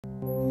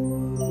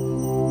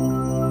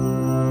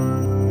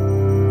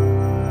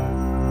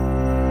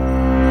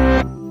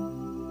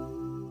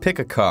Pick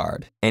a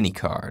card, any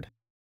card.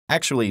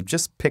 Actually,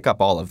 just pick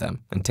up all of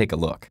them and take a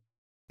look.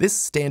 This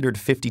standard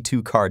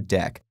 52-card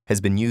deck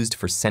has been used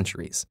for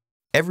centuries.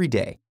 Every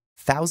day,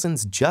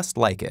 thousands just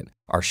like it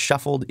are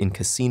shuffled in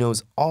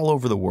casinos all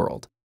over the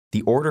world,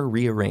 the order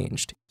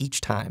rearranged each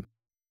time.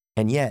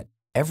 And yet,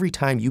 every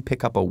time you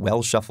pick up a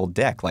well-shuffled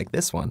deck like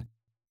this one,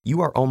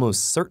 you are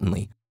almost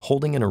certainly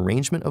holding an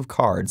arrangement of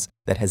cards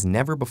that has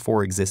never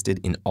before existed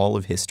in all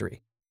of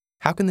history.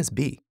 How can this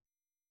be?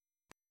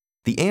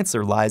 The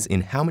answer lies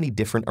in how many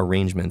different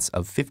arrangements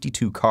of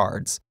 52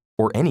 cards,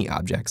 or any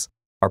objects,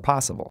 are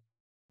possible.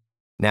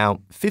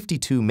 Now,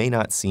 52 may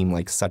not seem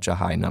like such a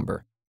high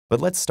number,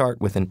 but let's start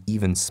with an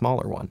even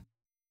smaller one.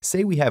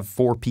 Say we have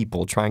 4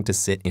 people trying to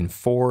sit in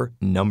 4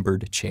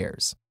 numbered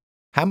chairs.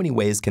 How many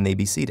ways can they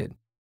be seated?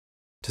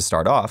 To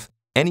start off,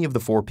 any of the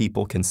 4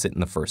 people can sit in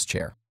the first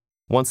chair.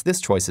 Once this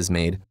choice is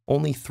made,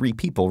 only 3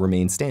 people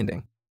remain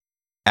standing.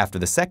 After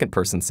the second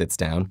person sits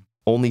down,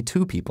 only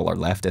 2 people are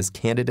left as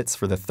candidates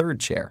for the third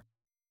chair.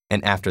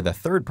 And after the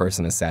third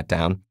person is sat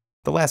down,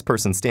 the last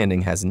person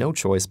standing has no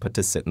choice but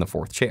to sit in the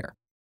fourth chair.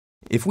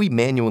 If we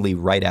manually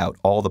write out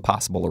all the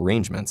possible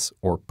arrangements,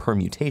 or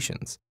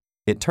permutations,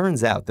 it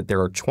turns out that there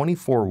are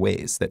 24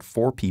 ways that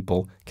 4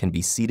 people can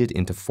be seated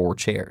into 4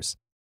 chairs.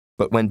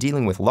 But when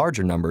dealing with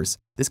larger numbers,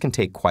 this can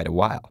take quite a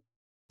while.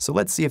 So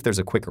let's see if there's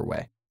a quicker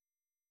way.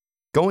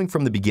 Going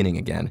from the beginning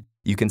again,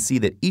 you can see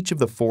that each of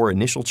the 4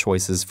 initial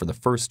choices for the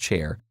first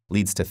chair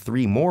leads to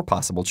 3 more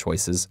possible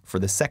choices for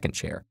the second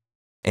chair,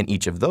 and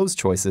each of those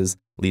choices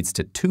leads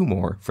to 2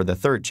 more for the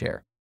third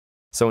chair.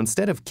 So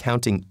instead of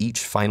counting each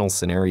final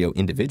scenario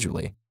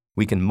individually,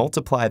 we can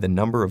multiply the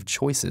number of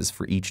choices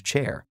for each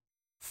chair,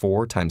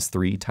 4 times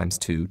 3 times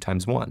 2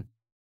 times 1,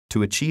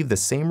 to achieve the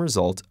same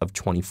result of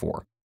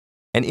 24.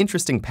 An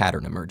interesting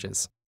pattern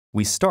emerges.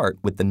 We start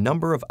with the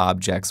number of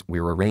objects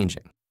we're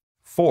arranging,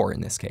 4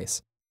 in this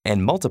case,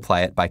 and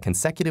multiply it by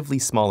consecutively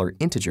smaller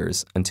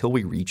integers until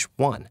we reach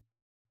 1.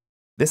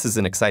 This is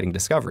an exciting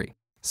discovery,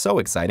 so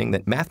exciting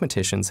that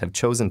mathematicians have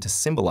chosen to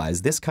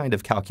symbolize this kind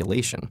of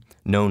calculation,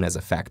 known as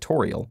a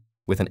factorial,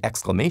 with an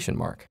exclamation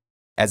mark.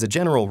 As a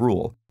general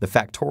rule, the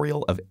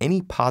factorial of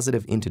any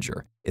positive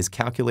integer is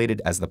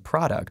calculated as the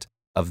product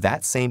of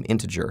that same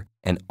integer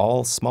and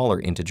all smaller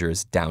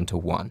integers down to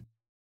 1.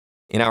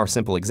 In our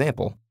simple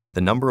example,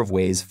 the number of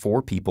ways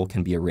 4 people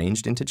can be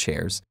arranged into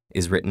chairs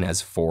is written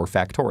as 4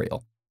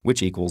 factorial,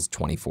 which equals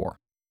 24.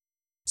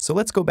 So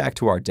let's go back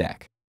to our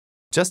deck.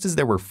 Just as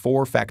there were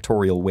 4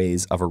 factorial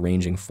ways of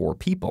arranging 4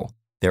 people,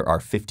 there are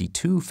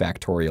 52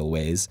 factorial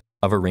ways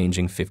of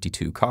arranging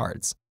 52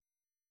 cards.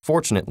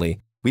 Fortunately,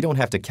 we don't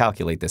have to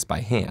calculate this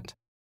by hand.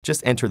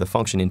 Just enter the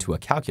function into a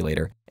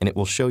calculator and it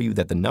will show you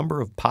that the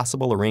number of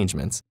possible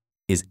arrangements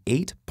is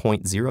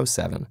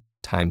 8.07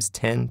 times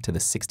 10 to the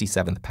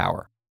 67th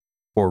power,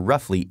 or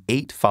roughly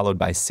 8 followed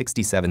by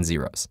 67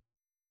 zeros.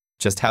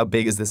 Just how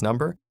big is this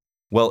number?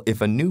 Well,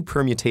 if a new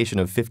permutation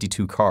of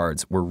 52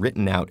 cards were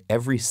written out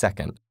every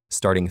second,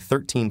 starting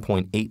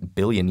 13.8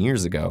 billion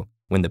years ago,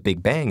 when the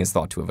Big Bang is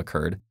thought to have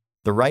occurred,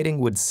 the writing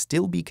would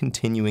still be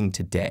continuing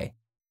today,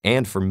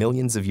 and for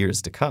millions of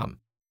years to come.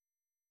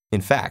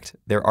 In fact,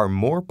 there are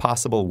more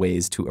possible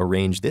ways to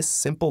arrange this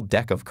simple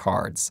deck of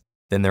cards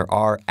than there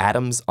are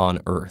atoms on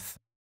Earth.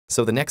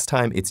 So the next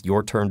time it's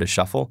your turn to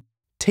shuffle,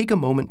 take a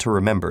moment to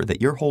remember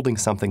that you're holding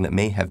something that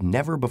may have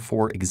never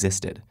before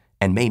existed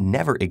and may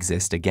never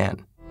exist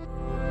again.